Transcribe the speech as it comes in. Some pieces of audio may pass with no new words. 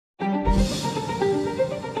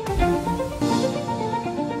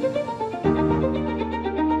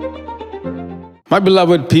My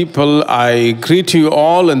beloved people, I greet you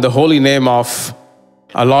all in the holy name of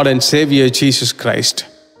our Lord and Savior Jesus Christ.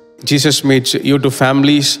 Jesus meets YouTube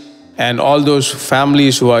families and all those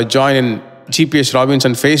families who are joining G.P.S.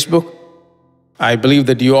 Robinson Facebook. I believe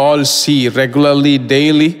that you all see regularly,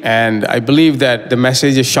 daily, and I believe that the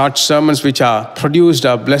messages, short sermons which are produced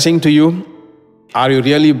are blessing to you. Are you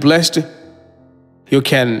really blessed? You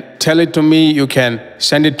can tell it to me, you can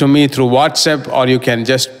send it to me through WhatsApp, or you can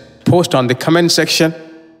just post on the comment section.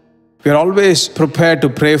 We are always prepared to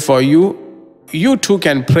pray for you. You too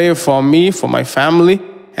can pray for me, for my family,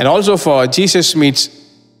 and also for Jesus Meets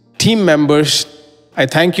team members. I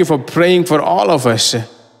thank you for praying for all of us.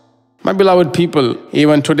 My beloved people,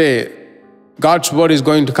 even today, God's word is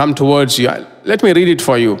going to come towards you. Let me read it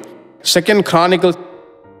for you. 2 Chronicles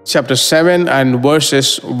chapter 7 and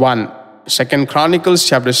verses 1. 2 Chronicles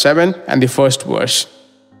chapter 7 and the first verse.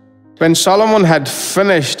 When Solomon had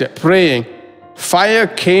finished praying, fire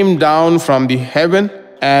came down from the heaven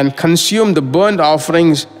and consumed the burnt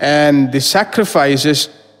offerings and the sacrifices,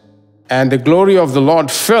 and the glory of the Lord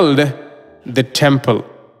filled the temple.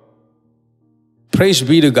 Praise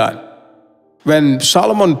be to God. When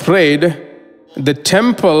Solomon prayed, the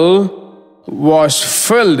temple was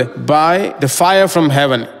filled by the fire from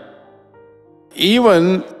heaven.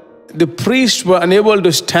 Even the priests were unable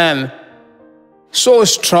to stand. So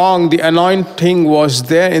strong the anointing was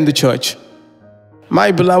there in the church.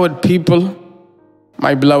 My beloved people,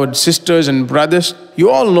 my beloved sisters and brothers, you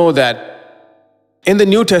all know that in the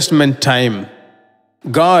New Testament time,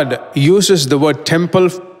 God uses the word temple.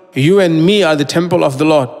 You and me are the temple of the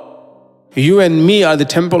Lord. You and me are the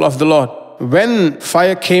temple of the Lord. When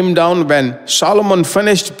fire came down, when Solomon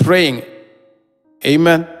finished praying,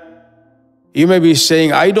 amen. You may be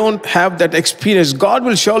saying, I don't have that experience. God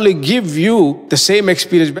will surely give you the same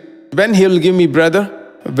experience. When He will give me, brother?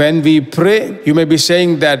 When we pray, you may be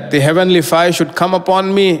saying that the heavenly fire should come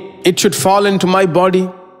upon me. It should fall into my body.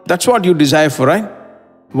 That's what you desire for, right?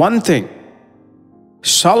 One thing,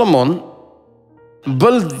 Solomon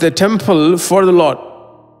built the temple for the Lord.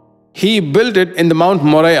 He built it in the Mount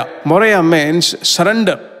Moriah. Moriah means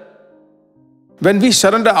surrender. When we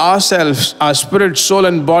surrender ourselves, our spirit, soul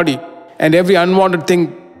and body, and every unwanted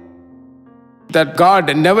thing that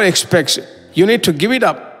God never expects, you need to give it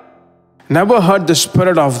up. Never hurt the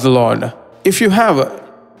Spirit of the Lord. If you have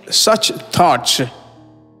such thoughts,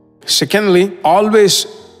 secondly, always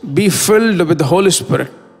be filled with the Holy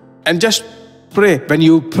Spirit and just pray. When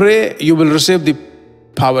you pray, you will receive the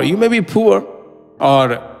power. You may be poor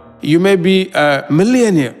or you may be a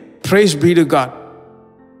millionaire. Praise be to God.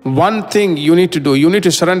 One thing you need to do, you need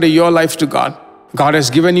to surrender your life to God. God has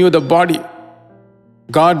given you the body.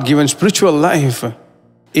 God given spiritual life.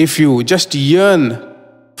 If you just yearn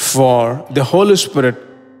for the Holy Spirit,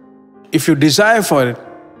 if you desire for it,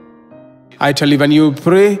 I tell you, when you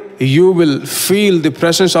pray, you will feel the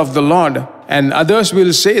presence of the Lord. And others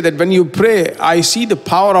will say that when you pray, I see the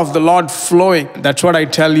power of the Lord flowing. That's what I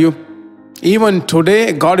tell you. Even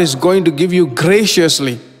today, God is going to give you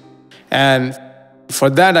graciously. And for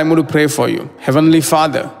that, I'm going to pray for you. Heavenly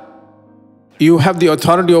Father, you have the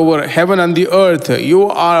authority over heaven and the earth. You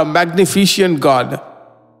are a magnificent God.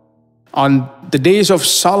 On the days of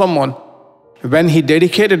Solomon, when he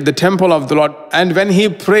dedicated the temple of the Lord, and when he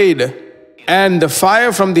prayed, and the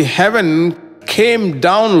fire from the heaven came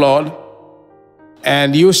down, Lord,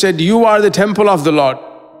 and you said, you are the temple of the Lord.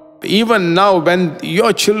 Even now, when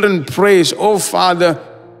your children praise, oh Father,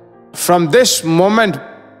 from this moment,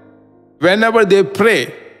 whenever they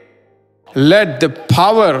pray, let the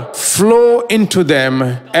power flow into them,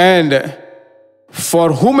 and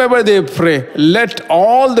for whomever they pray, let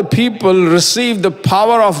all the people receive the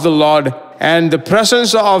power of the Lord and the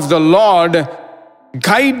presence of the Lord.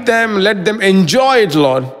 Guide them, let them enjoy it,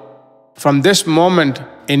 Lord. From this moment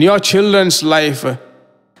in your children's life,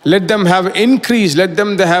 let them have increase, let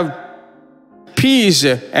them have peace,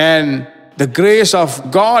 and the grace of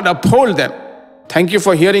God uphold them. Thank you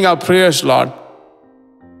for hearing our prayers, Lord.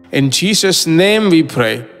 In Jesus' name we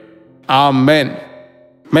pray. Amen.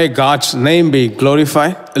 May God's name be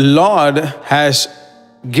glorified. The Lord has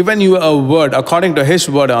given you a word according to His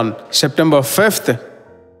word on September 5th.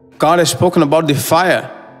 God has spoken about the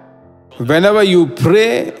fire. Whenever you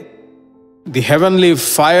pray, the heavenly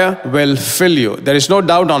fire will fill you. There is no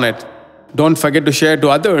doubt on it. Don't forget to share to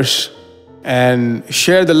others and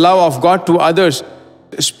share the love of God to others.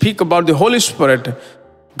 Speak about the Holy Spirit.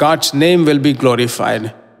 God's name will be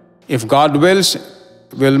glorified. If God wills,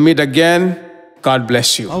 we'll meet again. God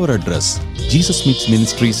bless you. Our address, Jesus Meets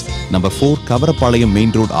Ministries, number 4, Kavarapalayam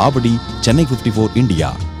Main Road, Avadi, Chennai 54,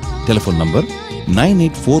 India. Telephone number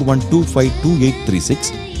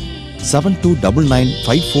 9841252836,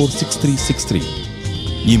 7299546363.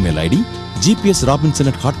 Email ID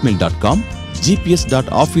gpsrobinson@hotmail.com,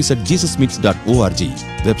 gps.office@jesusmeets.org.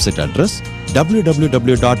 Website address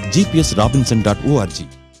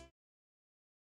www.gpsrobinson.org.